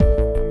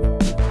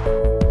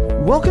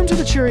Welcome to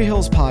the Cherry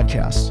Hills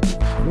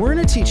Podcast. We're in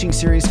a teaching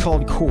series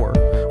called Core,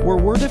 where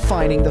we're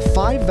defining the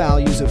 5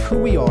 values of who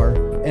we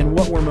are and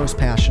what we're most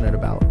passionate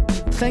about.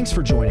 Thanks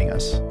for joining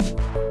us.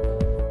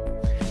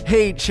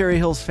 Hey, Cherry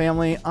Hills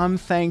family, I'm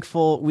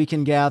thankful we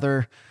can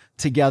gather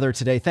together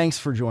today. Thanks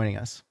for joining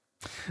us.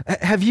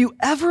 Have you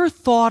ever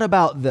thought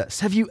about this?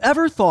 Have you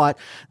ever thought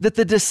that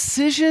the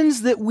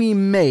decisions that we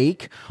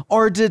make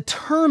are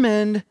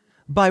determined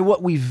by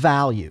what we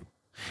value?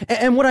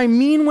 And what I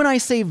mean when I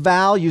say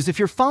values, if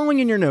you're following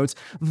in your notes,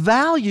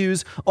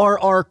 values are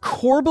our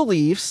core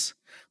beliefs,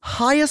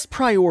 highest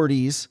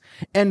priorities,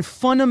 and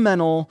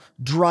fundamental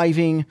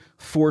driving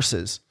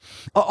forces.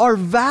 Our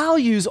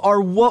values are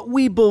what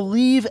we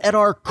believe at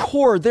our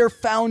core. They're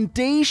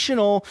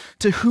foundational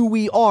to who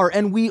we are,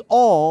 and we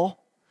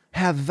all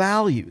have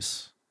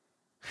values.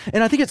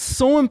 And I think it's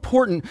so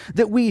important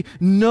that we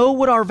know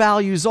what our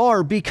values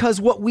are, because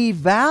what we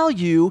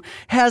value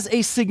has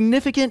a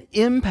significant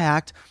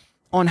impact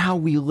on how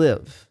we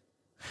live.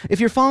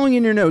 If you're following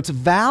in your notes,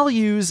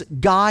 values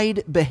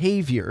guide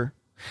behavior.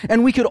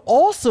 And we could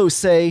also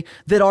say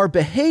that our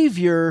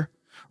behavior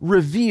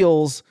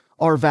reveals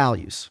our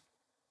values.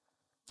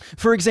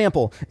 For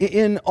example,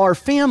 in our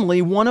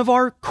family, one of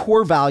our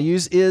core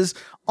values is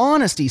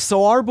honesty.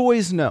 So our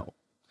boys know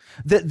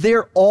that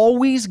they're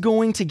always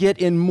going to get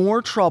in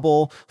more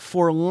trouble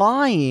for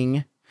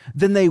lying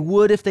than they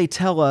would if they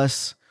tell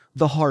us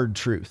the hard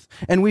truth.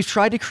 And we've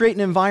tried to create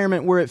an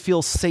environment where it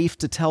feels safe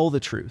to tell the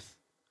truth.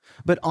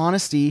 But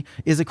honesty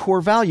is a core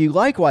value.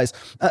 Likewise,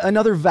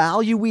 another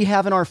value we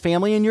have in our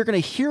family, and you're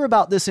going to hear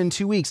about this in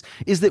 2 weeks,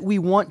 is that we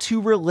want to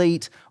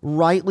relate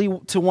rightly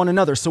to one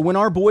another. So when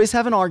our boys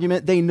have an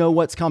argument, they know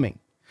what's coming.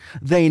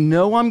 They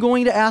know I'm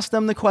going to ask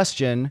them the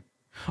question,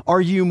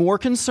 are you more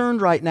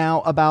concerned right now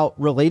about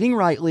relating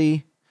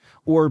rightly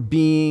or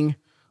being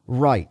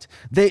right?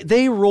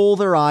 They roll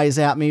their eyes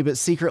at me, but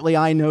secretly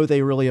I know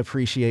they really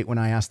appreciate when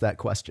I ask that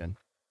question.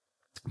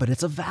 But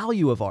it's a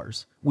value of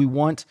ours. We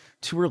want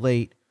to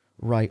relate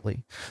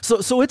rightly.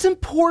 So it's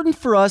important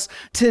for us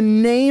to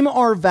name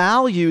our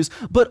values,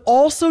 but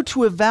also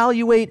to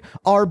evaluate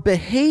our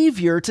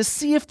behavior to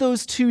see if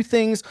those two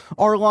things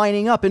are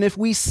lining up. And if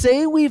we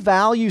say we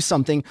value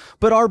something,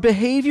 but our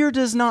behavior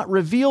does not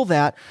reveal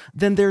that,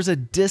 then there's a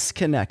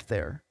disconnect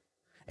there.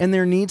 And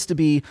there needs to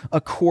be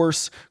a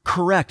course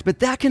correct. But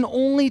that can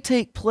only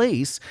take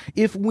place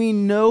if we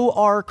know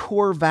our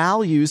core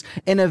values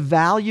and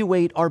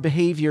evaluate our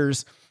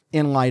behaviors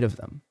in light of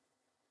them.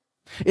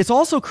 It's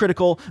also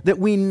critical that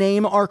we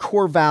name our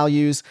core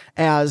values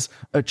as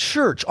a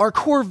church. Our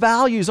core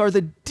values are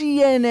the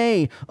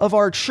DNA of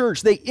our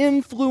church. They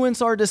influence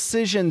our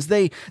decisions.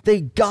 They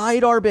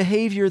guide our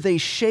behavior. They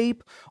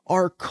shape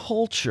our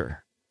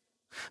culture.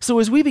 So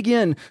as we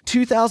begin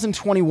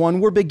 2021,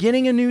 we're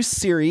beginning a new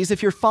series,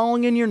 if you're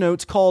following in your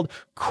notes, called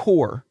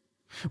Core,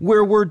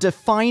 where we're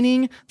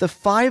defining the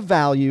 5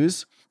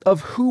 values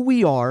of who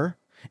we are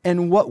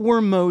and what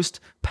we're most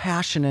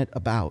passionate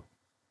about.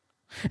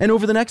 And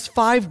over the next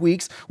 5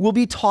 weeks, we'll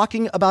be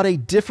talking about a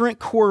different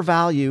core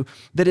value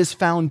that is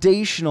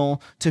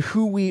foundational to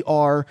who we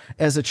are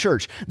as a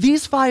church.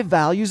 These 5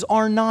 values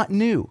are not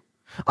new.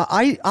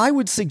 I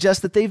would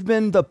suggest that they've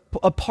been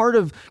a part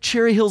of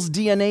Cherry Hill's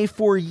DNA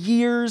for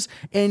years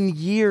and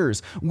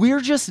years. We're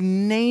just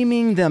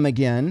naming them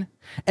again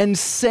and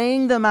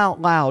saying them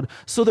out loud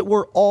so that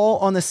we're all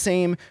on the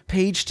same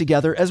page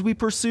together as we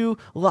pursue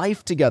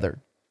life together.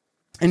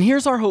 And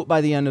here's our hope by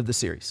the end of the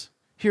series.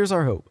 Here's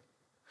our hope.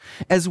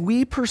 As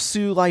we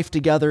pursue life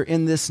together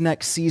in this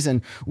next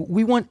season,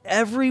 we want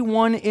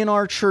everyone in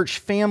our church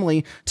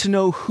family to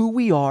know who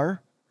we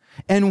are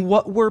and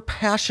what we're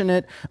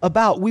passionate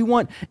about. We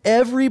want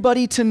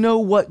everybody to know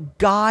what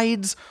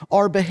guides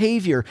our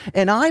behavior.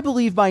 And I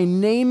believe by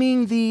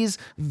naming these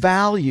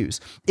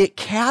values, it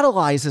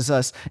catalyzes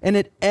us and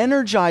it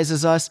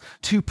energizes us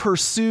to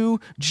pursue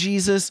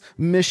Jesus'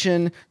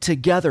 mission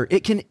together.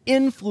 It can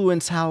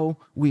influence how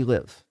we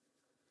live.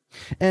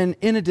 And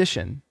in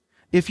addition,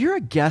 if you're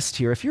a guest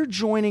here, if you're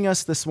joining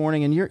us this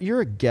morning and you're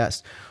a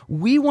guest,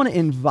 we want to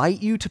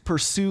invite you to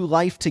pursue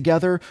life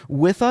together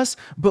with us,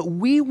 but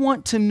we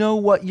want to know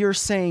what you're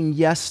saying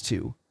yes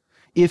to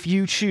if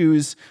you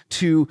choose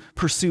to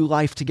pursue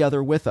life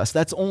together with us.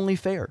 That's only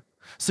fair.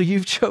 So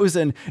you've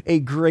chosen a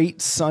great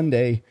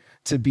Sunday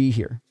to be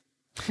here.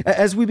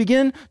 As we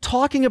begin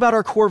talking about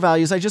our core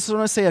values, I just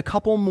want to say a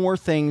couple more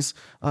things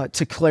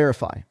to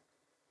clarify.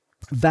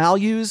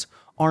 Values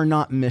are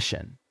not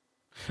mission.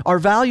 Our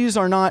values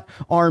are not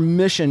our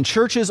mission.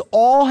 Churches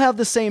all have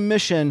the same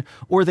mission,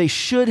 or they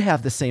should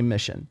have the same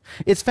mission.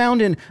 It's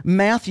found in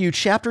Matthew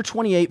chapter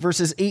 28,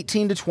 verses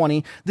 18 to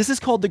 20. This is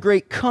called the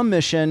Great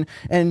Commission,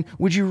 and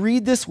would you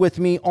read this with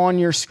me on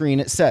your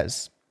screen? It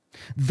says,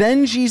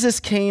 "Then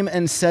Jesus came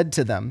and said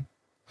to them,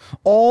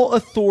 'All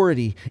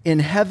authority in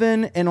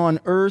heaven and on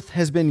earth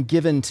has been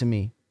given to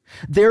me.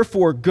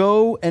 Therefore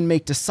go and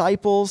make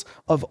disciples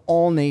of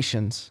all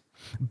nations,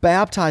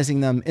 baptizing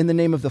them in the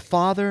name of the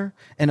Father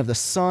and of the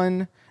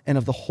Son and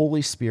of the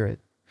Holy Spirit,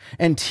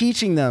 and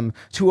teaching them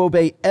to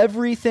obey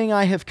everything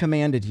I have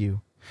commanded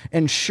you.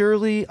 and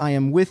surely I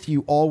am with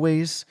you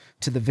always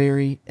to the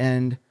very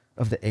end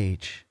of the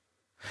age.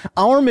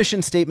 Our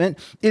mission statement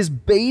is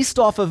based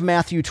off of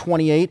Matthew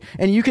 28,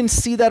 and you can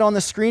see that on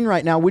the screen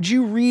right now. Would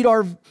you read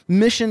our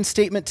mission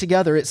statement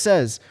together? It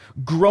says,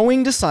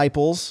 growing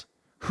disciples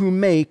who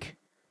make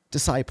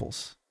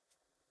disciples.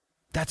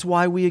 That's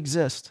why we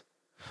exist.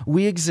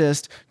 We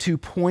exist to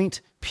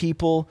point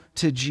people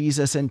to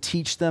Jesus and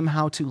teach them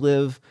how to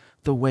live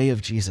the way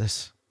of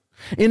Jesus.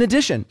 In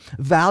addition,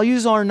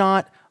 values are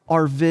not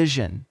our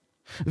vision.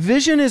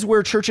 Vision is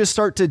where churches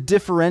start to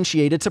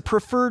differentiate. It's a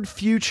preferred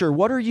future.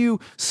 What are you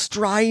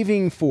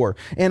striving for?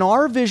 And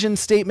our vision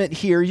statement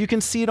here, you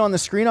can see it on the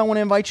screen. I want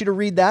to invite you to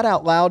read that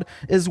out loud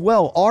as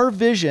well. Our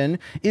vision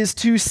is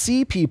to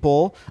see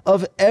people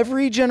of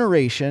every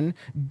generation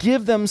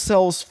give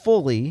themselves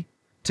fully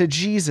to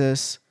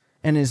Jesus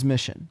and his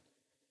mission.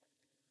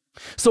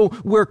 So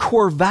where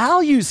core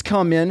values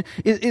come in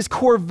is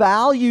core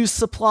values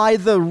supply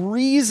the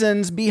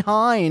reasons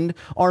behind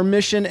our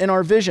mission and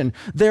our vision.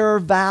 There are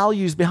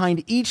values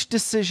behind each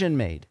decision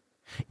made,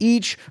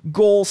 each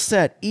goal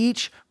set,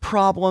 each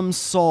problem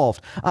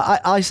solved.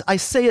 I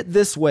say it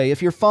this way,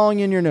 if you're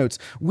following in your notes,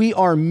 we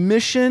are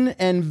mission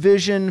and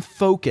vision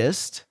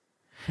focused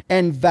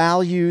and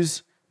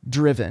values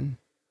driven.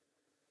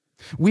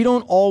 We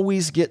don't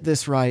always get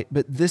this right,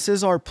 but this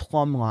is our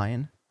plumb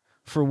line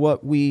for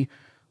what we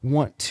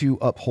want to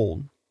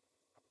uphold.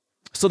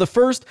 So the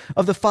first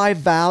of the 5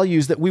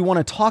 values that we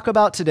want to talk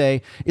about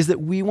today is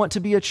that we want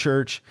to be a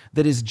church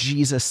that is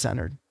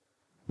Jesus-centered.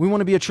 We want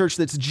to be a church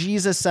that's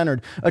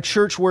Jesus-centered, a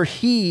church where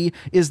he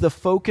is the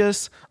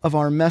focus of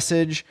our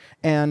message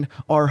and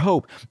our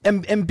hope.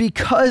 And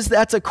because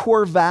that's a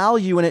core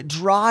value and it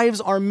drives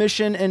our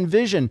mission and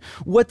vision,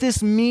 what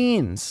this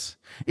means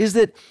is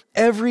that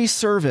every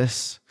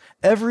service,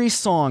 every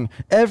song,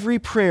 every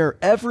prayer,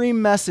 every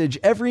message,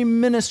 every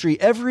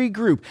ministry, every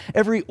group,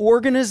 every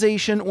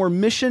organization or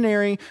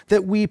missionary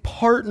that we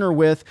partner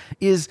with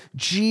is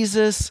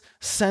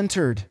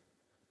Jesus-centered.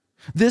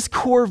 This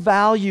core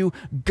value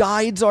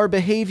guides our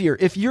behavior.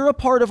 If you're a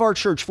part of our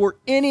church for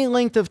any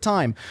length of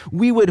time,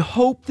 we would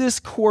hope this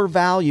core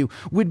value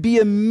would be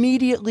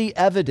immediately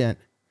evident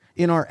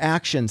in our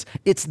actions.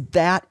 It's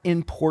that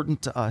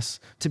important to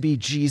us to be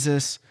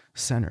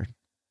Jesus-centered.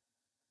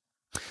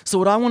 So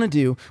what I want to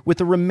do with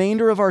the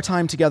remainder of our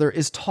time together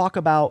is talk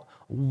about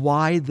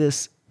why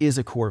this is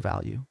a core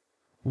value.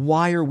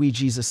 Why are we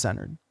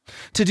Jesus-centered?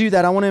 To do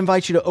that, I want to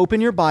invite you to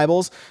open your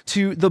Bibles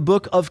to the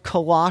book of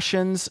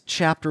Colossians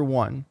chapter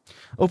 1.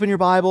 Open your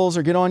Bibles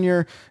or get on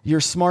your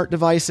smart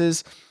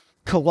devices.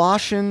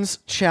 Colossians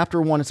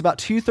chapter 1. It's about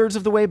 2/3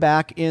 of the way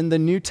back in the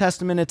New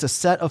Testament. It's a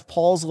set of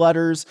Paul's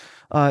letters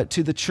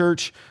to the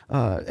church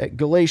at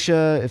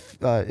Galatia,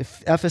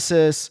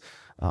 Ephesus,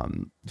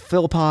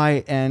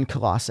 Philippi, and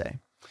Colossae.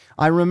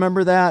 I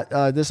remember that.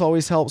 This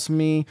always helps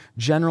me.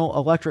 General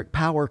Electric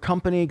Power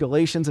Company,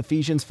 Galatians,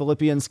 Ephesians,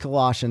 Philippians,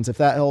 Colossians, if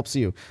that helps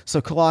you.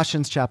 So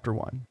Colossians chapter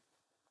 1.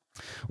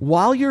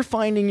 While you're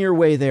finding your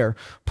way there,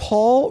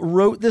 Paul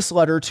wrote this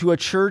letter to a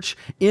church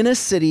in a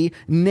city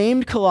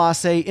named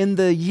Colossae in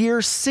the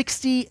year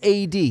 60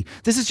 AD.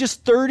 This is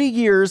just 30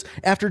 years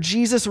after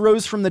Jesus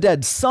rose from the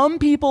dead. Some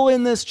people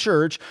in this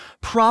church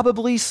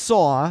probably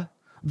saw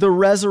the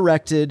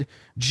resurrected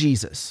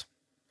Jesus.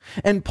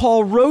 And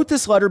Paul wrote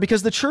this letter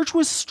because the church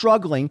was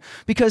struggling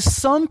because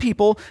some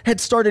people had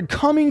started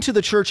coming to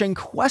the church and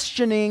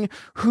questioning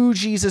who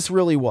Jesus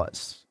really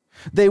was.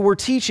 They were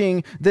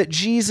teaching that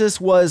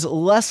Jesus was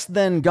less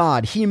than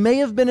God. He may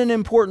have been an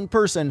important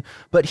person,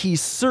 but he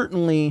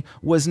certainly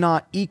was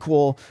not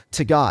equal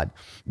to God.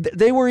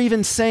 They were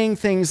even saying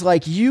things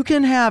like, you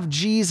can have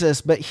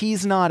Jesus, but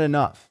he's not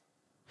enough.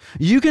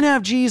 You can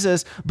have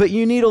Jesus, but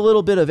you need a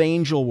little bit of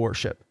angel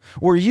worship.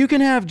 Or you can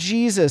have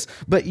Jesus,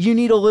 but you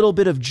need a little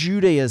bit of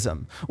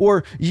Judaism.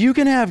 Or you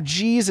can have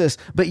Jesus,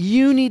 but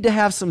you need to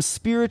have some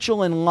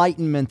spiritual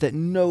enlightenment that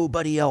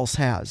nobody else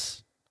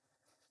has.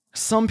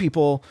 Some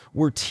people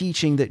were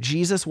teaching that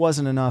Jesus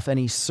wasn't enough and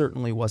he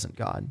certainly wasn't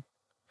God.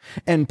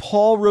 And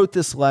Paul wrote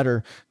this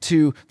letter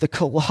to the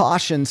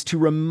Colossians to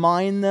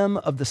remind them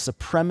of the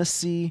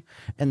supremacy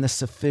and the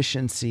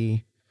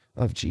sufficiency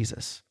of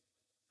Jesus.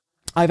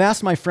 I've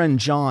asked my friend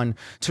John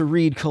to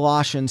read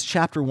Colossians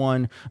chapter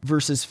 1,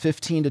 verses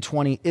 15 to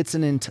 20. It's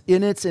in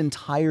its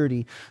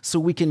entirety so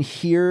we can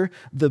hear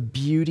the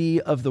beauty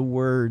of the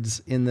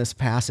words in this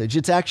passage.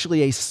 It's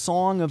actually a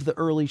song of the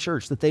early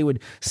church that they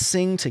would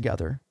sing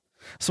together.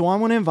 So I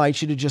want to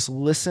invite you to just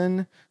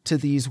listen to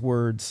these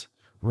words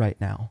right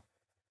now.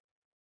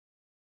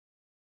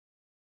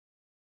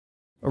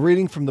 A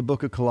reading from the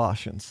book of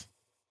Colossians,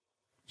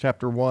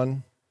 chapter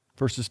 1,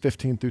 verses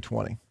 15 through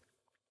 20.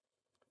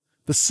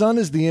 The Son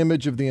is the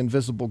image of the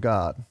invisible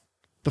God,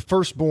 the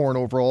firstborn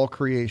over all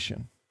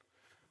creation.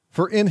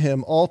 For in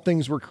him all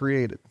things were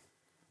created,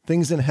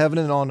 things in heaven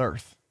and on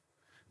earth,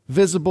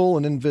 visible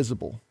and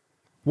invisible,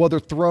 whether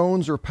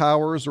thrones or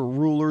powers or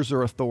rulers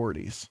or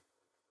authorities.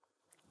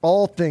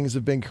 All things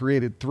have been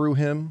created through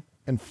him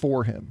and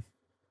for him.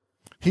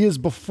 He is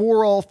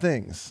before all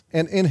things,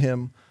 and in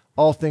him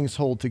all things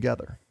hold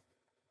together.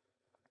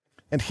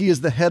 And he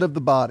is the head of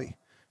the body,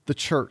 the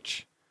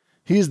church.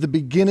 He is the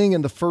beginning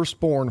and the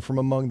firstborn from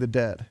among the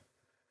dead,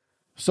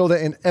 so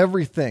that in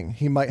everything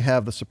he might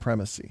have the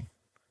supremacy.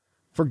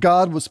 For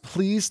God was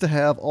pleased to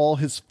have all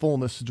his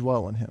fullness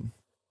dwell in him,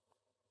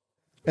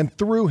 and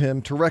through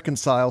him to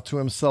reconcile to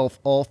himself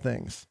all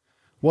things,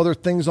 whether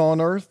things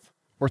on earth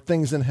or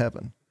things in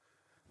heaven,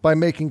 by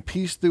making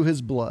peace through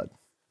his blood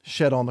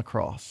shed on the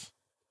cross.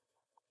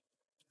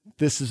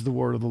 This is the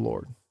word of the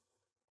Lord.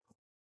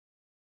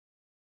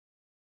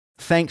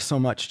 Thanks so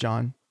much,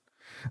 John.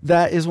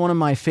 That is one of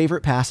my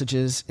favorite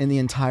passages in the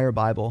entire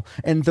Bible.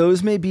 And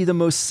those may be the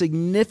most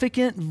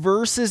significant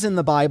verses in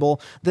the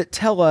Bible that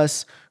tell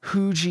us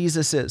who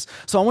Jesus is.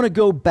 So I want to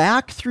go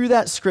back through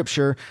that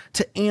scripture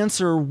to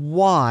answer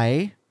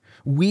why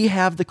we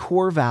have the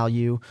core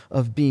value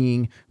of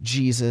being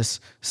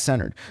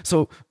Jesus-centered.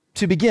 So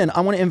to begin,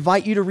 I want to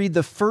invite you to read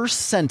the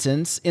first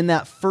sentence in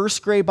that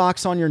first gray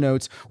box on your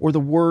notes or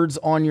the words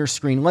on your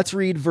screen. Let's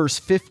read verse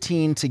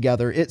 15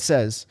 together. It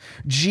says,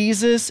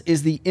 Jesus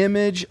is the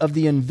image of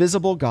the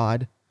invisible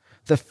God,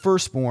 the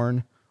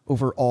firstborn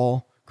over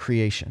all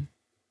creation.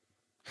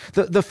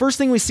 The first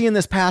thing we see in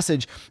this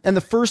passage, and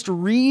the first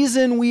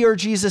reason we are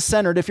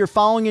Jesus-centered, if you're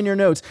following in your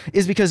notes,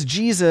 is because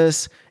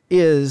Jesus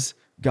is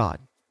God.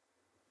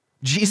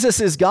 Jesus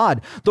is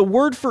God. The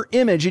word for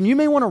image, and you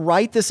may want to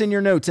write this in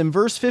your notes, in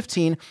verse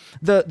 15,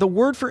 the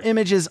word for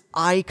image is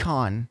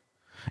icon,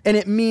 and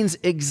it means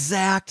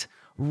exact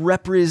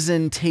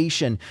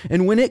representation.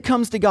 And when it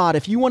comes to God,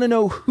 if you want to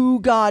know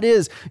who God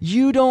is,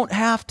 you don't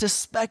have to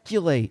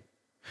speculate.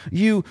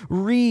 You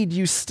read,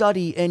 you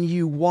study, and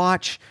you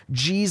watch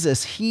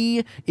Jesus.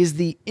 He is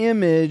the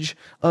image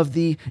of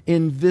the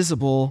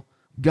invisible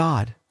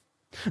God.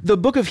 The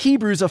book of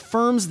Hebrews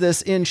affirms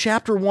this in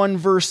chapter 1,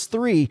 verse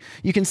 3.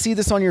 You can see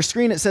this on your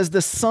screen. It says,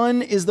 the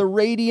Son is the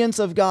radiance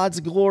of God's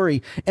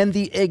glory and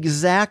the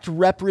exact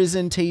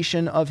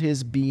representation of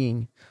his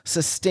being,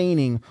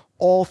 sustaining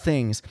all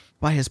things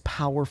by his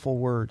powerful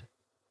word.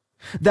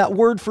 That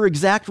word for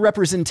exact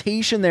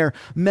representation there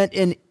meant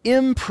an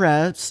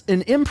impress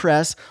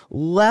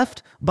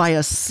left by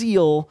a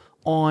seal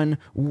on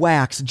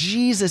wax.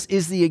 Jesus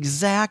is the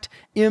exact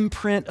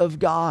imprint of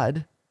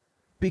God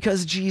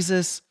because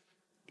Jesus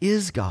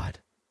is God.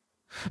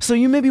 So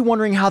you may be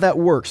wondering how that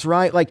works,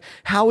 right? Like,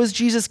 how is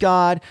Jesus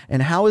God,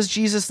 and how is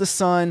Jesus the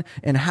Son,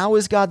 and how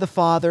is God the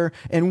Father,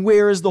 and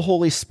where is the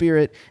Holy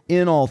Spirit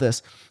in all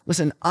this?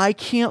 Listen, I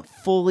can't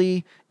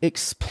fully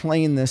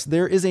explain this.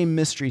 There is a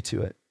mystery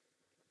to it.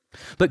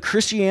 But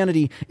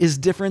Christianity is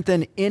different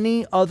than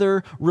any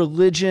other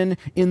religion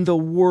in the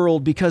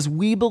world because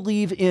we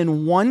believe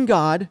in one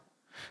God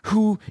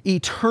who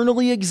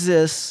eternally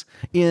exists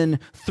in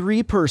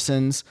three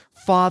persons,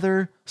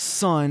 Father,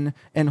 Son,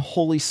 and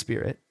Holy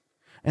Spirit.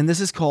 And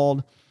this is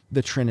called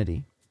the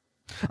Trinity.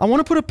 I want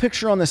to put a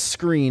picture on the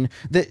screen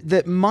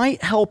that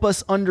might help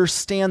us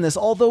understand this,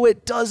 although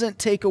it doesn't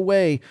take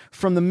away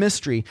from the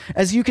mystery.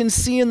 As you can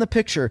see in the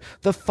picture,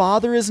 the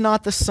Father is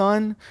not the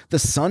Son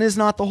is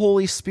not the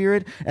Holy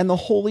Spirit, and the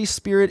Holy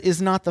Spirit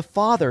is not the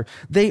Father.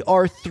 They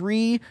are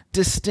three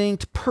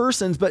distinct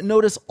persons, but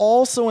notice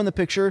also in the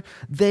picture,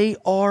 they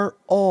are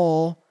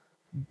all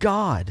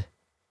God.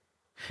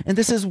 And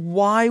this is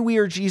why we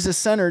are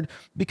Jesus-centered,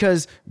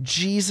 because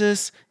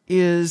Jesus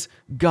is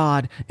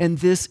God, and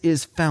this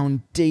is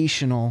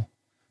foundational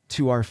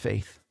to our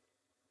faith.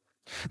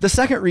 The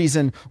second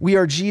reason we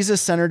are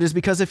Jesus-centered is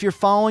because if you're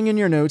following in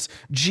your notes,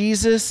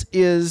 Jesus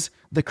is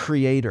the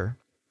creator.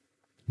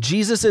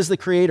 Jesus is the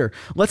creator.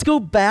 Let's go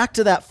back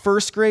to that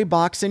first gray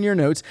box in your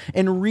notes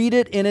and read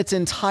it in its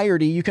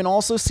entirety. You can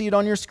also see it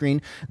on your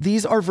screen.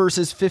 These are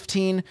verses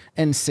 15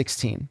 and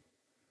 16.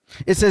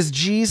 It says,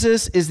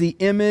 Jesus is the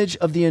image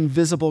of the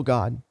invisible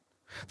God,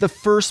 the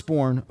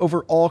firstborn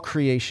over all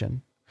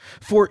creation.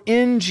 For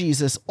in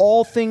Jesus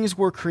all things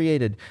were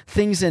created,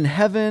 things in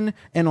heaven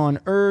and on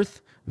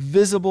earth,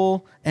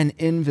 visible and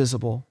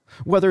invisible,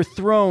 whether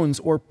thrones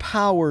or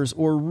powers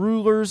or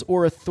rulers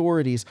or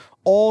authorities,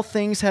 all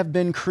things have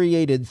been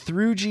created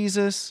through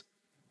Jesus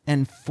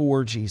and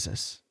for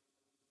Jesus.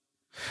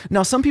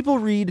 Now, some people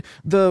read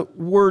the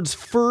words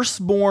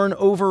firstborn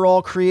over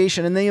all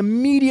creation, and they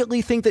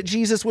immediately think that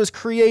Jesus was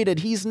created.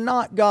 He's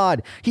not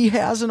God. He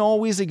hasn't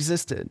always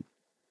existed.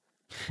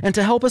 And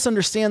to help us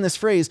understand this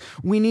phrase,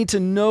 we need to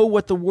know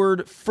what the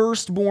word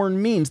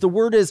firstborn means. The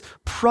word is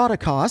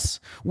protokos,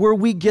 where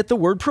we get the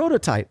word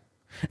prototype.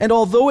 And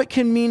although it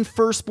can mean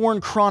firstborn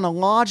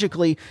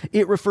chronologically,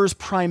 it refers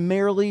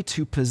primarily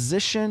to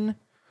position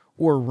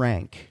or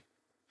rank.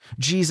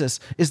 Jesus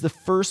is the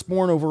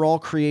firstborn over all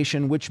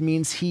creation, which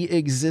means he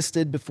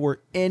existed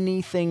before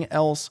anything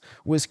else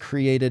was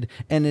created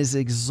and is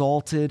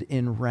exalted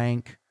in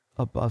rank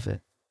above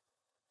it.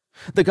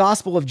 The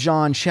Gospel of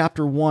John,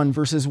 chapter 1,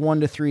 verses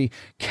 1-3,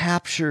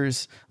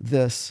 captures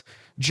this.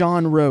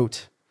 John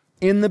wrote,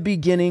 "In the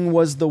beginning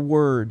was the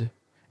Word,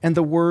 and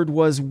the Word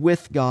was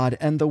with God,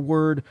 and the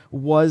Word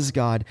was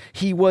God.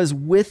 He was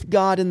with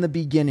God in the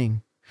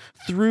beginning.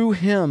 Through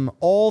him,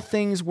 all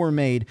things were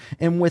made,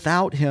 and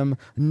without him,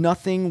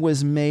 nothing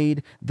was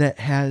made that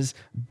has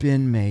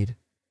been made.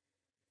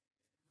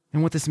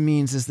 And what this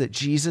means is that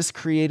Jesus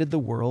created the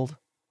world,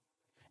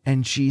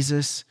 and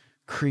Jesus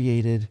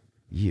created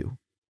you.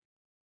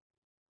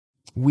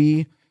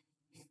 We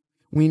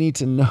need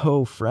to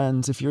know,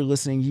 friends, if you're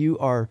listening, you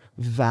are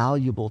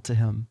valuable to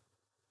him.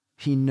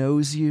 He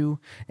knows you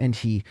and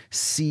he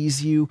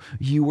sees you.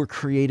 You were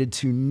created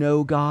to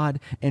know God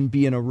and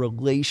be in a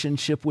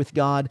relationship with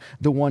God,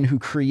 the one who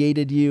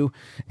created you,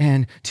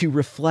 and to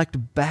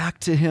reflect back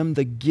to him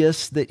the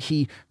gifts that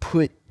he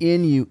put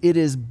in you. It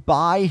is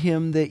by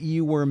him that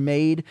you were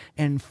made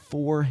and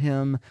for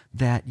him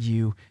that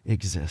you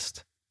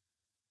exist.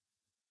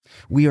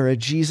 We are a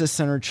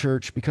Jesus-centered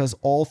church because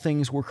all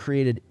things were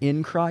created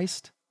in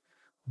Christ,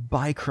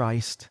 by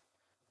Christ,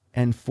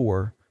 and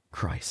for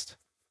Christ.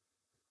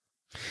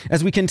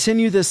 As we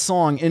continue this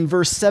song, in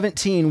verse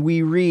 17,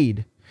 we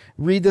read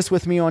this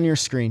with me on your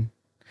screen.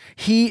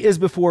 He is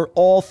before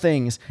all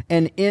things,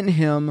 and in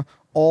him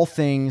all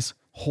things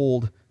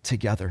hold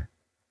together.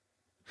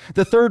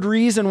 The third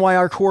reason why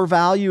our core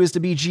value is to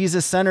be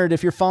Jesus-centered,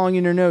 if you're following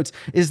in your notes,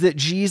 is that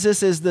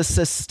Jesus is the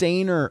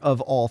sustainer of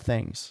all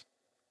things.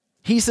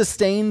 He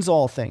sustains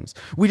all things.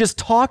 We just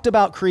talked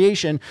about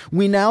creation.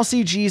 We now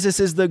see Jesus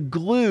as the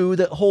glue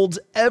that holds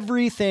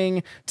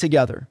everything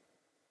together.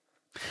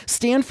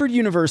 Stanford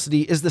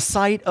University is the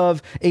site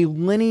of a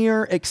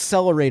linear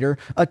accelerator,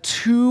 a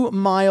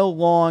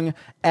 2-mile-long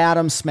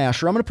atom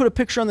smasher. I'm going to put a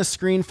picture on the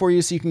screen for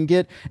you so you can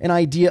get an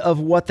idea of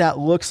what that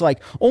looks like.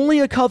 Only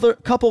a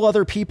couple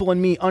other people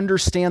and me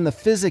understand the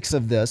physics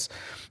of this,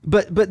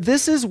 but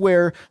this is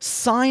where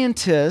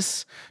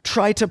scientists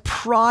try to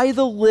pry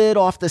the lid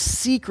off the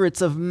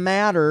secrets of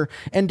matter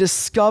and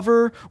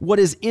discover what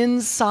is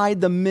inside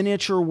the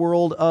miniature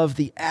world of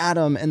the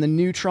atom and the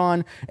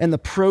neutron and the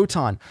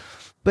proton.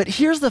 But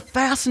here's the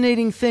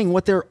fascinating thing.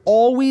 What they're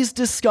always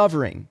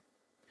discovering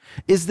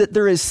is that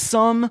there is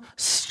some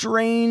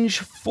strange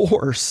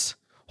force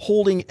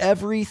holding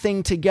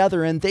everything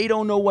together, and they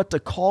don't know what to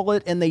call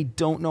it, and they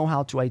don't know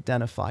how to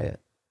identify it.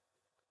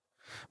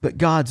 But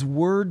God's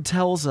word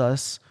tells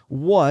us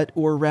what,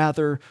 or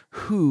rather,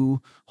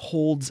 who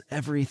holds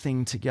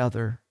everything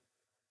together.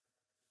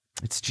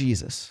 It's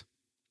Jesus.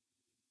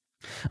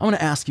 I want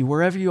to ask you,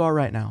 wherever you are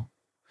right now,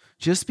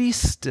 just be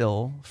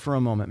still for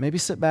a moment. Maybe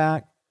sit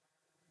back.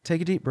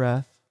 Take a deep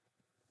breath.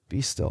 Be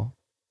still.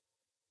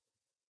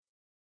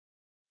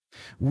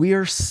 We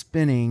are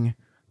spinning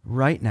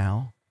right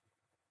now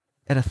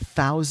at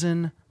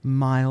 1,000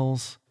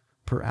 miles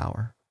per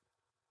hour,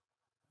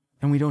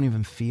 and we don't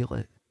even feel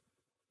it.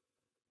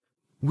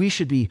 We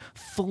should be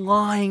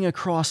flying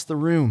across the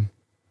room,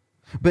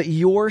 but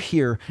you're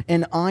here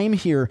and I'm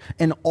here,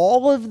 and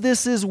all of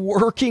this is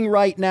working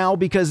right now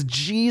because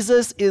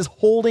Jesus is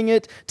holding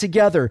it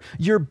together.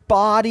 Your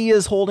body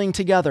is holding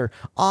together.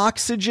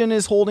 Oxygen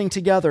is holding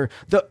together.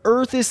 The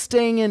earth is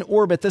staying in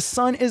orbit. The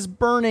sun is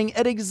burning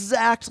at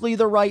exactly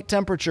the right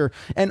temperature.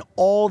 And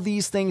all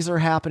these things are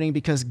happening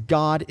because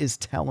God is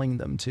telling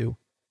them to.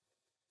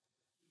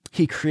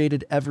 He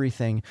created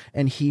everything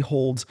and he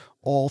holds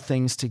all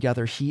things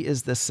together. He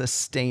is the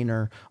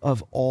sustainer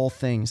of all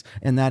things.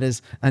 And that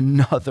is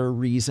another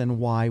reason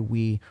why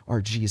we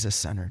are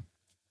Jesus-centered.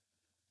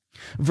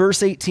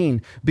 Verse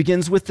 18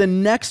 begins with the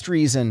next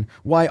reason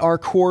why our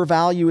core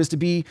value is to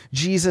be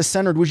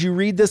Jesus-centered. Would you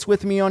read this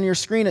with me on your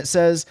screen? It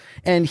says,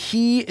 and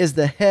he is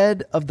the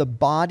head of the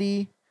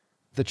body,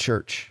 the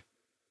church.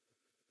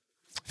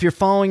 If you're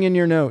following in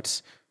your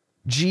notes,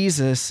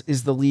 Jesus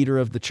is the leader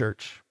of the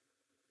church.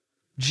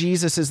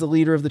 Jesus is the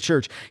leader of the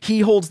church.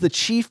 He holds the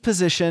chief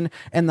position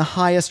and the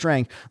highest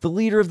rank. The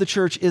leader of the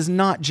church is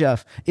not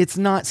Jeff. It's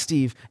not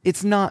Steve.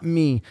 It's not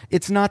me.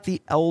 It's not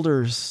the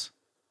elders.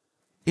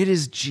 It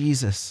is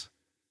Jesus.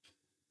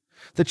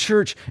 The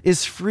church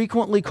is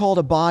frequently called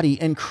a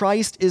body, and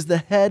Christ is the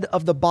head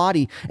of the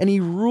body, and he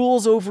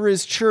rules over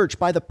his church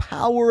by the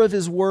power of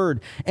his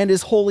word and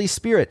his Holy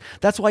Spirit.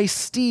 That's why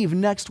Steve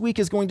next week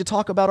is going to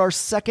talk about our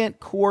second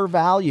core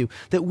value,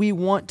 that we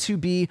want to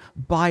be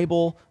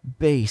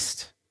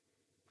Bible-based.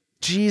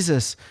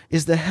 Jesus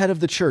is the head of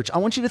the church. I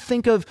want you to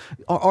think of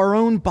our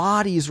own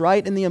bodies,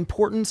 right? And the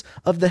importance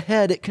of the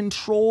head. It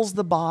controls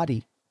the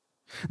body.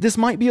 This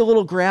might be a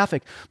little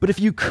graphic, but if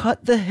you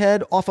cut the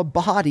head off a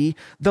body,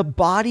 the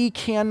body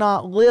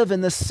cannot live.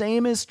 And the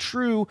same is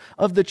true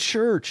of the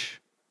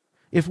church.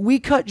 If we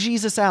cut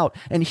Jesus out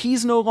and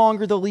he's no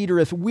longer the leader,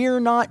 if we're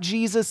not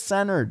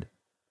Jesus-centered,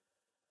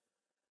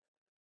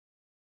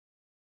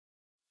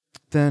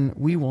 then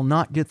we will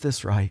not get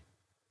this right.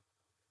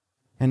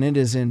 And it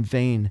is in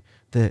vain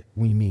that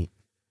we meet.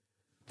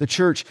 The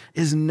church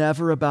is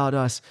never about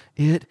us.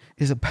 It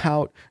is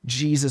about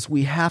Jesus.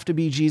 We have to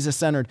be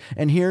Jesus-centered.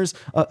 And here's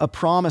a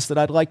promise that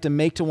I'd like to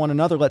make to one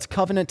another. Let's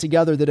covenant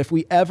together that if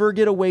we ever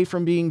get away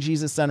from being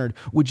Jesus-centered,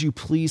 would you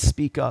please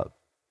speak up?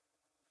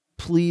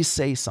 Please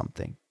say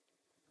something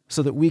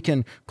so that we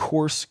can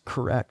course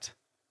correct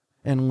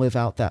and live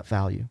out that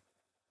value.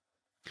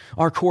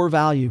 Our core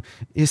value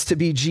is to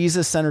be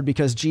Jesus-centered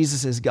because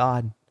Jesus is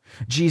God.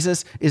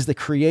 Jesus is the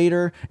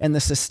creator and the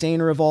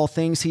sustainer of all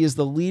things. He is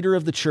the leader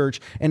of the church.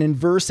 And in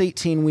verse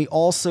 18, we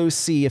also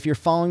see, if you're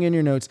following in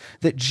your notes,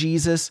 that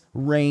Jesus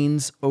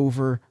reigns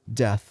over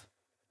death.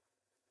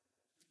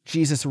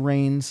 Jesus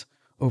reigns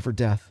over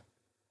death.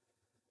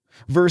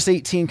 Verse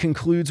 18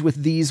 concludes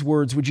with these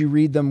words. Would you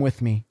read them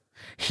with me?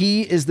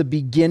 He is the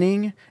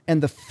beginning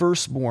and the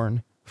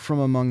firstborn from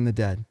among the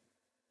dead.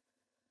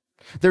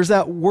 There's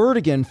that word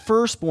again,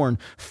 firstborn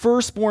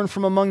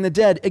from among the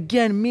dead,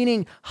 again,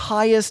 meaning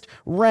highest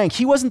rank.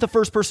 He wasn't the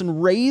first person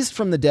raised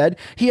from the dead.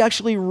 He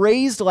actually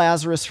raised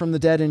Lazarus from the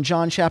dead in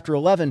John chapter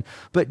 11,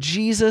 but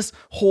Jesus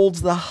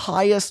holds the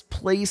highest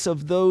place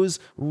of those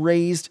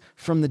raised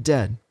from the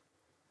dead.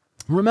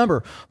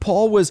 Remember,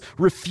 Paul was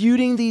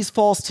refuting these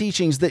false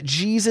teachings that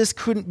Jesus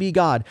couldn't be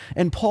God.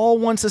 And Paul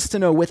wants us to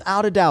know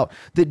without a doubt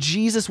that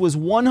Jesus was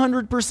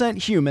 100%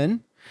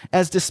 human,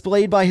 as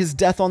displayed by his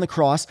death on the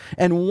cross,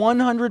 and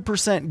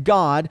 100%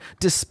 God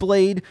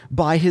displayed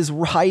by his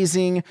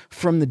rising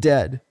from the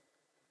dead.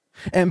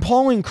 And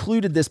Paul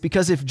included this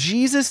because if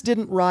Jesus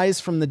didn't rise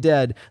from the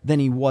dead, then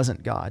he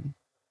wasn't God.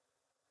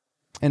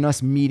 And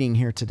us meeting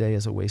here today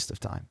is a waste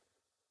of time.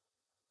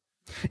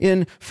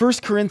 In 1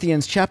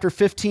 Corinthians chapter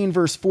 15,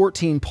 verse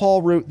 14,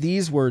 Paul wrote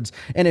these words,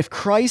 "And if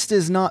Christ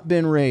has not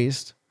been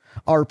raised,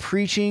 our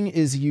preaching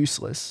is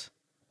useless,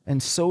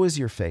 and so is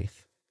your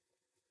faith."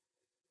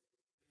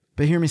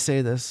 But hear me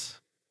say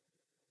this.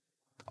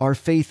 Our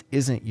faith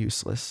isn't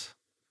useless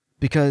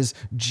because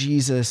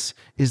Jesus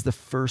is the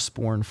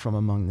firstborn from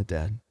among the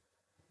dead.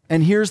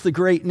 And here's the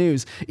great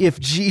news. If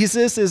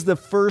Jesus is the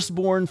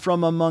firstborn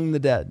from among the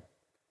dead,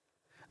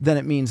 then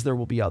it means there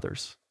will be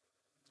others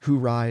who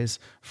rise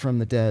from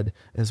the dead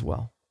as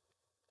well.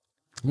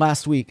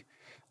 Last week,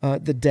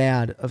 the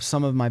dad of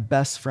some of my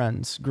best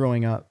friends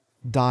growing up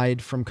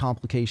died from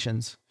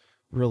complications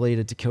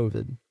related to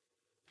COVID.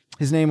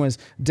 His name was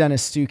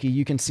Dennis Stuckey.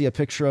 You can see a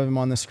picture of him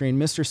on the screen.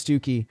 Mr.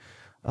 Stuckey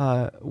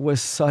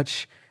was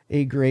such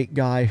a great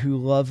guy who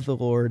loved the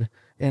Lord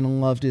and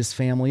loved his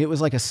family. It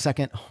was like a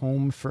second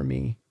home for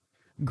me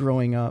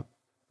growing up,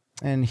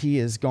 and he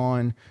is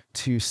gone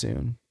too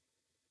soon.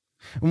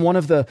 And one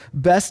of the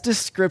best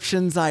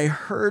descriptions I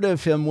heard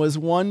of him was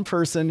one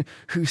person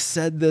who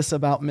said this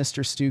about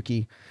Mr.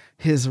 Stuckey: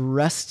 his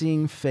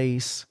resting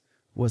face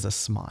was a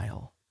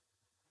smile.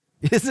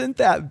 Isn't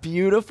that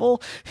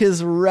beautiful?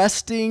 His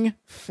resting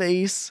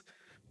face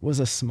was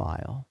a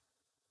smile.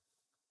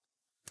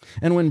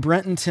 And when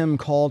Brent and Tim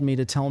called me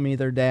to tell me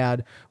their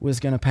dad was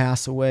going to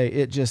pass away,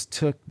 it just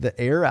took the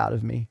air out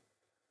of me.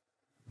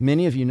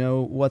 Many of you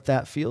know what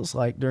that feels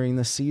like during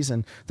this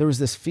season. There was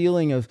this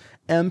feeling of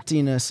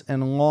emptiness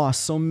and loss.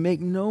 So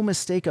make no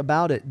mistake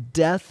about it,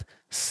 death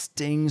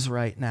stings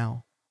right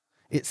now.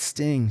 It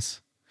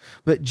stings.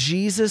 But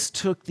Jesus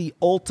took the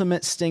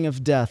ultimate sting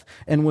of death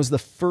and was the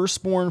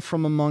firstborn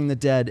from among the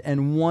dead.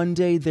 And one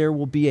day there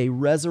will be a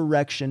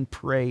resurrection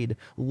parade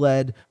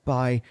led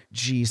by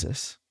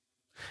Jesus.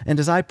 And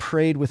as I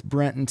prayed with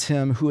Brent and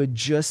Tim, who had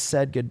just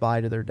said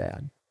goodbye to their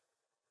dad,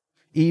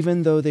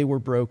 even though they were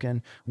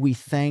broken, we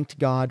thanked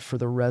God for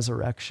the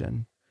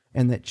resurrection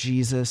and that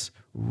Jesus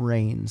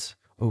reigns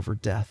over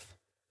death.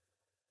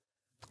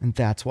 And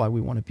that's why we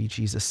want to be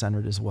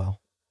Jesus-centered as well.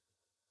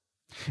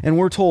 And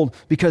we're told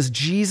because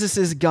Jesus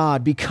is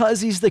God, because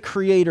he's the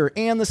creator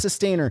and the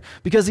sustainer,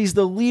 because he's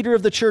the leader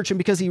of the church, and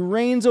because he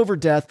reigns over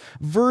death,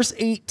 verse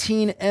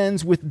 18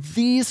 ends with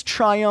these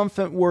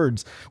triumphant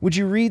words. Would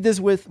you read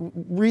these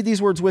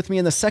words with me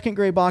in the second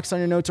gray box on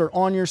your notes or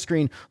on your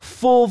screen?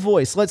 Full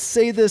voice. Let's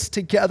say this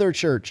together,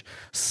 church.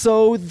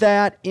 So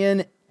that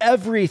in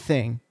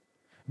everything,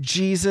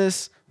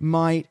 Jesus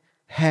might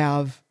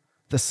have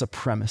the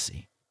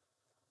supremacy.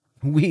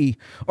 We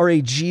are a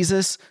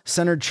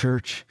Jesus-centered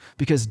church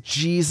because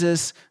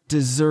Jesus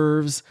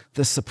deserves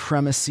the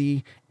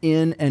supremacy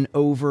in and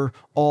over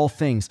all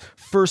things.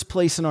 First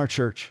place in our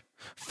church,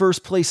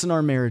 first place in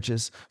our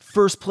marriages,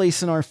 first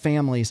place in our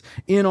families,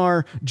 in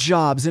our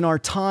jobs, in our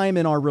time,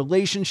 in our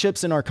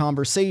relationships, in our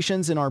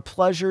conversations, in our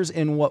pleasures,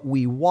 in what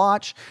we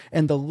watch,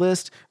 and the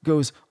list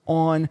goes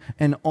on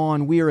and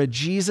on. We are a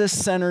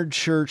Jesus-centered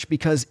church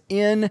because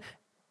in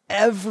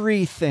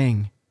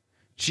everything,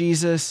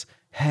 Jesus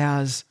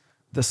has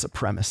the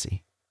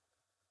supremacy.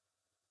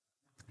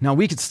 Now,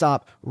 we could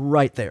stop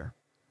right there.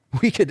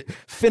 We could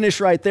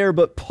finish right there,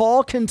 but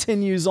Paul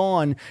continues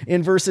on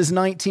in verses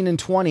 19 and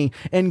 20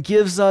 and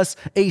gives us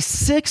a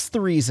sixth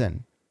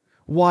reason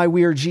why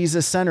we are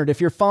Jesus-centered.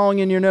 If you're following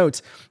in your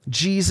notes,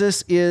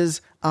 Jesus is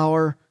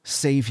our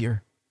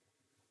Savior.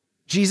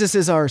 Jesus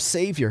is our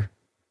Savior.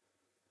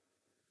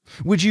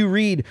 Would you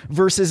read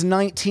verses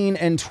 19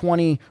 and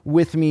 20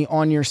 with me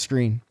on your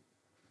screen?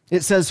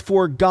 It says,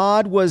 "For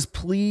God was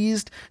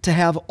pleased to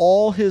have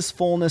all his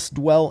fullness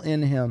dwell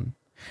in him,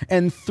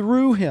 and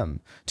through him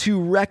to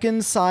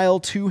reconcile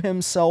to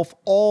himself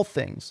all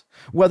things,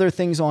 whether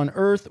things on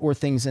earth or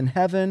things in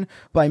heaven,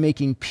 by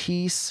making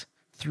peace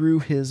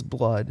through his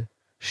blood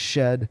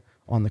shed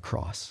on the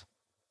cross."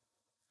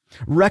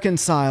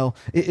 Reconcile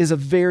is a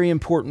very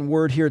important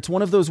word here. It's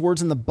one of those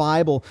words in the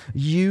Bible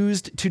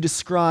used to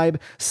describe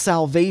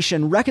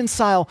salvation.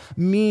 Reconcile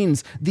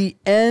means the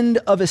end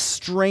of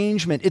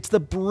estrangement. It's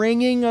the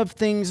bringing of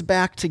things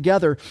back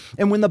together.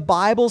 And when the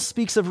Bible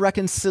speaks of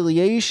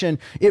reconciliation,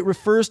 it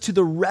refers to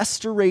the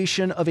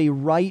restoration of a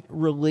right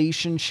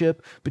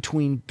relationship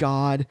between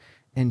God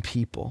and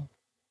people.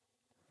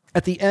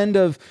 At the end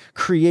of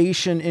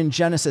creation in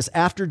Genesis,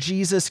 after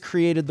Jesus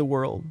created the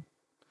world,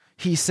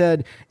 he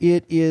said,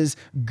 "It is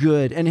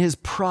good." And his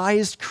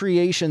prized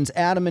creations,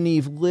 Adam and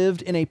Eve,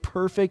 lived in a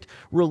perfect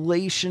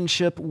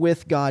relationship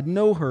with God.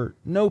 No hurt,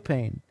 no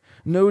pain,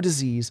 no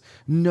disease,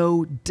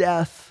 no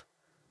death,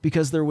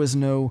 because there was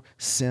no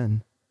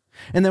sin.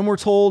 And then we're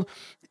told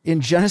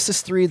in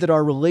Genesis 3 that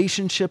our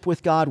relationship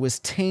with God was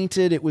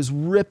tainted. It was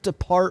ripped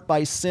apart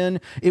by sin.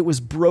 It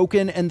was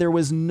broken, and there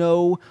was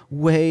no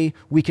way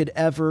we could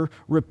ever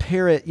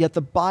repair it. Yet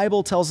the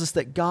Bible tells us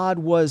that God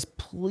was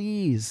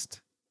pleased.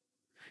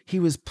 He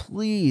was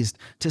pleased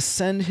to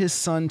send his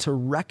son to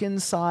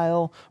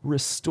reconcile,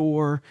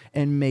 restore,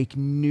 and make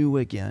new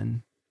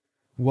again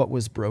what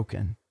was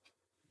broken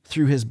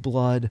through his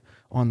blood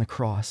on the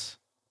cross.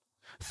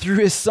 Through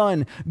his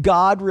son,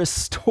 God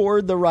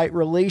restored the right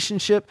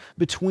relationship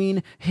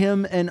between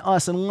him and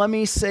us. And let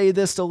me say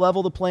this to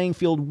level the playing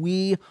field.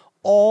 We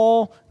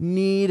all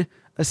need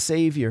a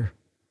Savior.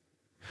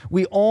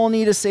 We all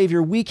need a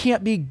Savior. We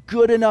can't be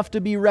good enough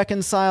to be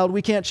reconciled.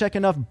 We can't check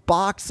enough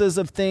boxes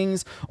of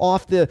things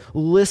off the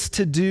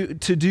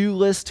to-do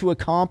list to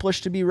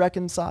accomplish to be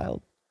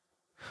reconciled.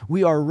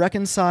 We are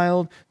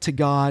reconciled to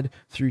God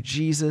through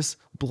Jesus'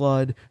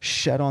 blood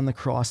shed on the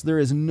cross. There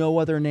is no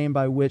other name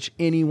by which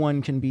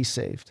anyone can be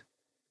saved.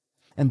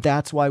 And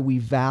that's why we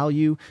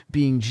value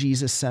being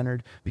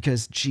Jesus-centered,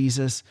 because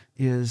Jesus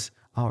is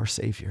our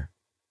Savior.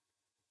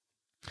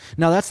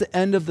 Now, that's the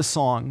end of the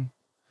song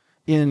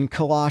in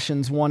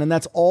Colossians 1, and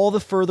that's all the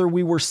further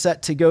we were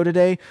set to go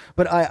today.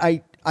 But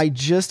I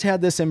just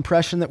had this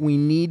impression that we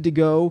need to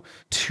go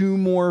 2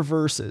 more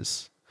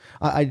verses.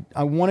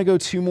 I want to go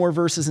 2 more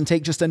verses and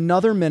take just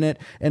another minute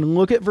and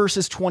look at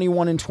verses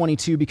 21 and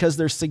 22 because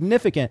they're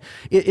significant.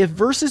 If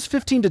verses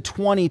 15 to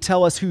 20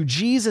 tell us who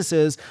Jesus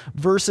is,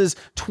 verses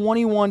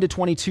 21 to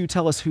 22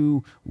 tell us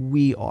who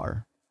we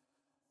are.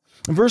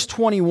 In verse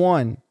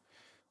 21,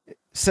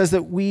 says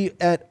that we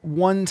at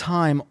one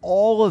time,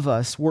 all of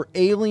us were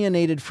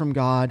alienated from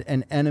God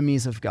and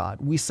enemies of God.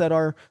 We set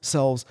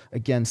ourselves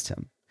against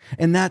him.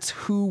 And that's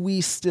who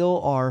we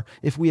still are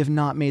if we have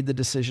not made the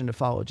decision to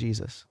follow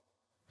Jesus.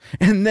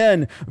 And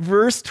then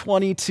verse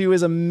 22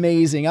 is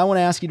amazing. I want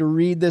to ask you to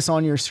read this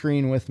on your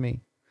screen with me.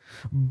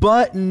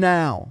 But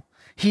now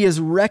he has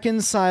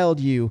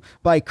reconciled you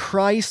by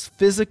Christ's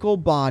physical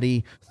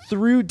body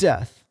through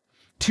death,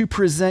 to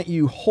present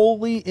you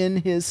holy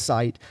in his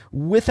sight,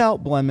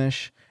 without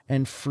blemish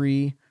and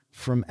free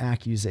from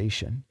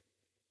accusation.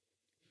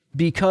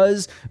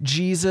 Because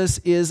Jesus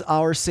is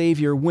our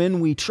Savior, when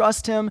we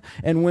trust him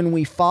and when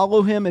we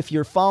follow him, if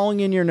you're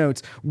following in your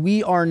notes,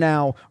 we are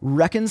now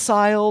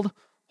reconciled,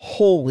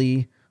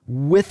 holy,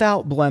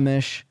 without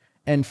blemish,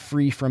 and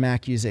free from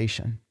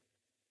accusation.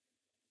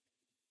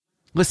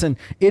 Listen,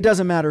 it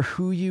doesn't matter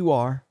who you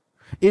are.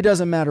 It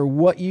doesn't matter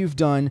what you've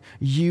done.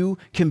 You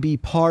can be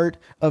part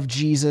of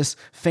Jesus'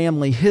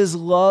 family. His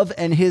love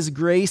and his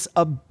grace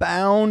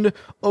abound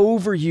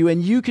over you,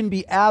 and you can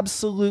be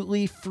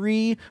absolutely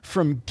free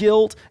from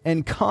guilt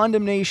and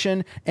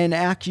condemnation and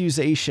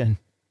accusation.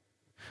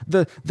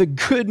 The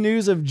good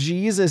news of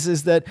Jesus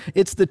is that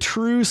it's the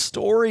true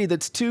story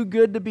that's too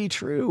good to be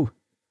true.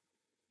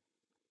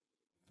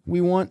 We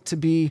want to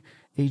be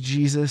a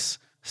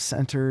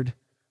Jesus-centered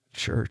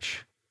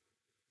church.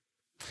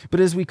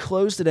 But as we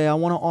close today, I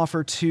want to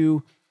offer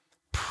 2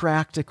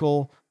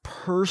 practical,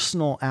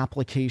 personal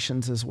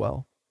applications as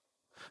well.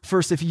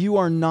 First, if you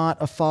are not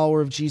a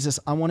follower of Jesus,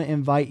 I want to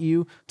invite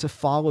you to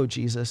follow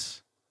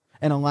Jesus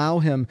and allow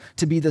him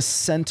to be the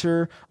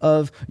center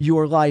of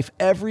your life.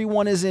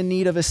 Everyone is in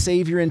need of a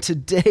Savior, and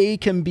today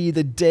can be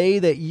the day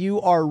that you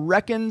are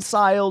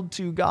reconciled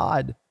to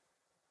God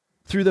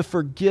through the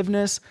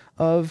forgiveness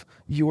of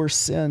your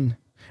sin.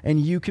 And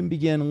you can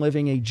begin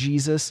living a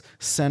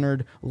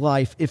Jesus-centered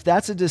life. If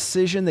that's a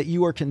decision that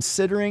you are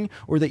considering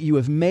or that you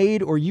have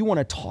made, or you want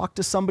to talk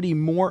to somebody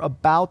more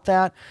about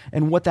that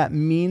and what that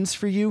means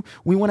for you,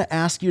 we want to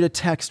ask you to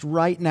text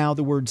right now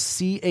the word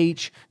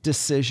CH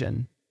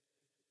decision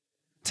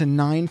to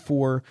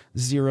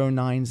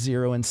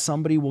 94090, and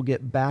somebody will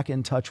get back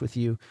in touch with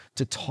you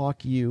to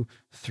talk you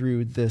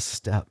through this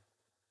step.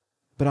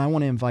 But I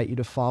want to invite you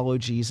to follow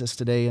Jesus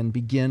today and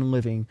begin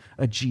living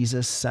a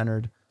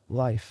Jesus-centered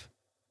life.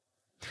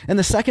 And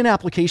the second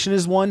application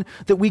is one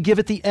that we give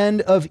at the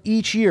end of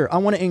each year. I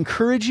want to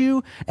encourage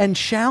you and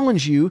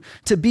challenge you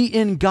to be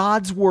in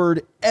God's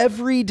Word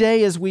every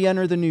day as we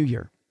enter the new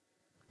year.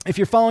 If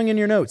you're following in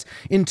your notes,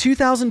 in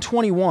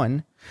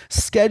 2021,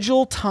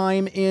 schedule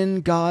time in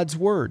God's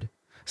Word.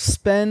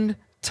 Spend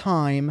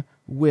time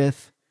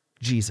with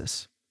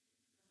Jesus.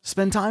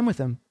 Spend time with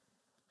him.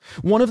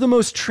 One of the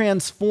most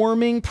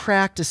transforming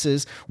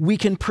practices we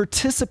can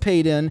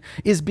participate in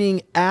is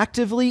being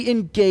actively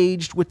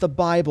engaged with the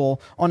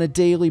Bible on a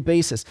daily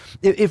basis.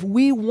 If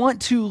we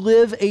want to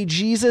live a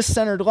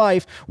Jesus-centered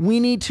life, we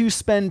need to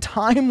spend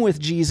time with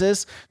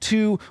Jesus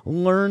to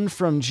learn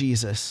from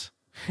Jesus.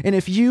 And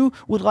if you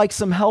would like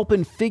some help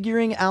in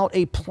figuring out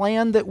a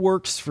plan that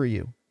works for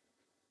you,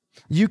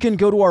 you can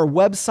go to our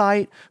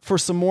website for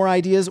some more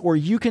ideas, or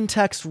you can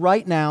text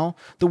right now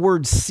the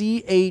word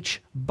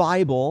CH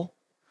Bible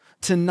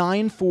to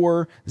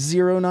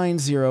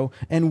 94090,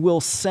 and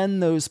we'll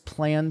send those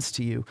plans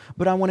to you.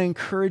 But I want to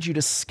encourage you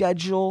to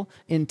schedule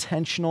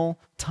intentional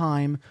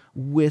time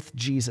with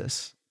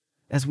Jesus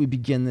as we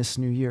begin this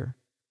new year.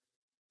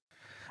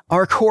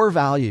 Our core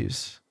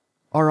values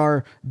are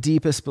our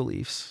deepest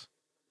beliefs,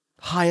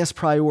 highest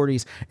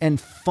priorities, and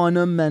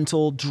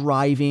fundamental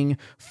driving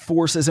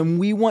forces. And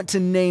we want to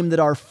name that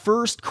our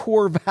first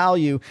core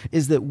value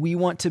is that we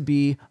want to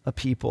be a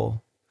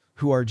people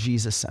who are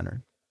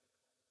Jesus-centered.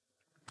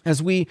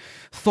 As we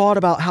thought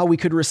about how we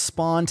could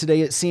respond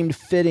today, it seemed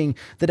fitting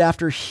that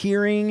after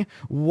hearing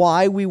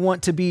why we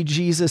want to be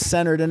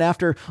Jesus-centered and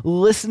after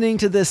listening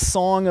to this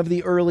song of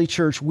the early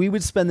church, we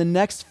would spend the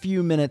next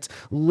few minutes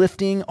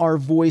lifting our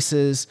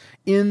voices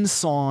in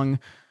song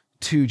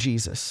to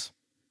Jesus.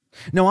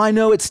 Now, I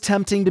know it's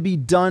tempting to be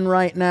done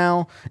right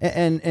now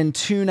and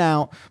tune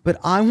out, but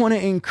I want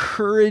to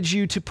encourage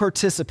you to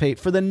participate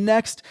for the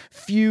next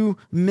few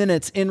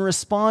minutes in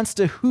response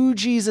to who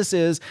Jesus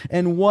is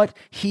and what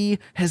he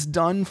has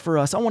done for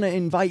us. I want to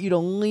invite you to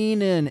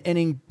lean in and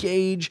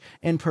engage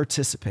and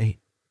participate.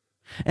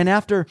 And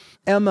after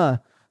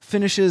Emma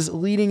finishes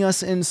leading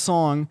us in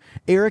song,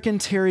 Eric and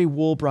Terry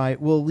Woolbright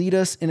will lead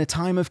us in a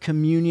time of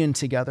communion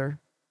together.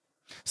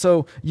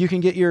 So you can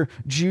get your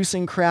juice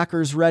and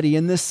crackers ready.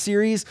 In this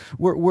series,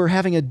 we're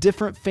having a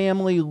different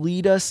family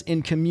lead us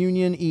in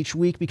communion each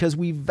week because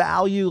we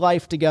value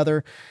life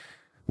together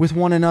with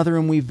one another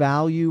and we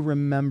value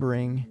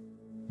remembering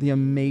the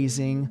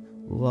amazing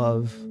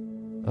love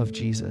of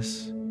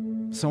Jesus.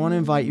 So I want to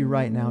invite you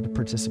right now to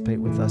participate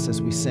with us as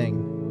we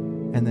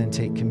sing and then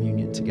take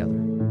communion together.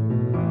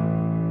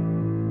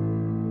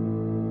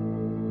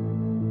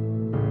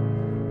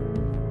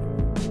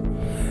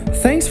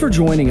 Thanks for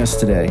joining us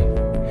today.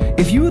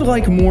 If you would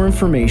like more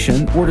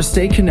information or to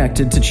stay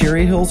connected to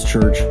Cherry Hills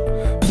Church,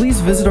 please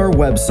visit our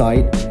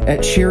website at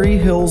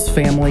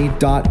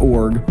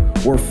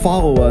cherryhillsfamily.org or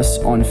follow us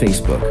on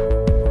Facebook.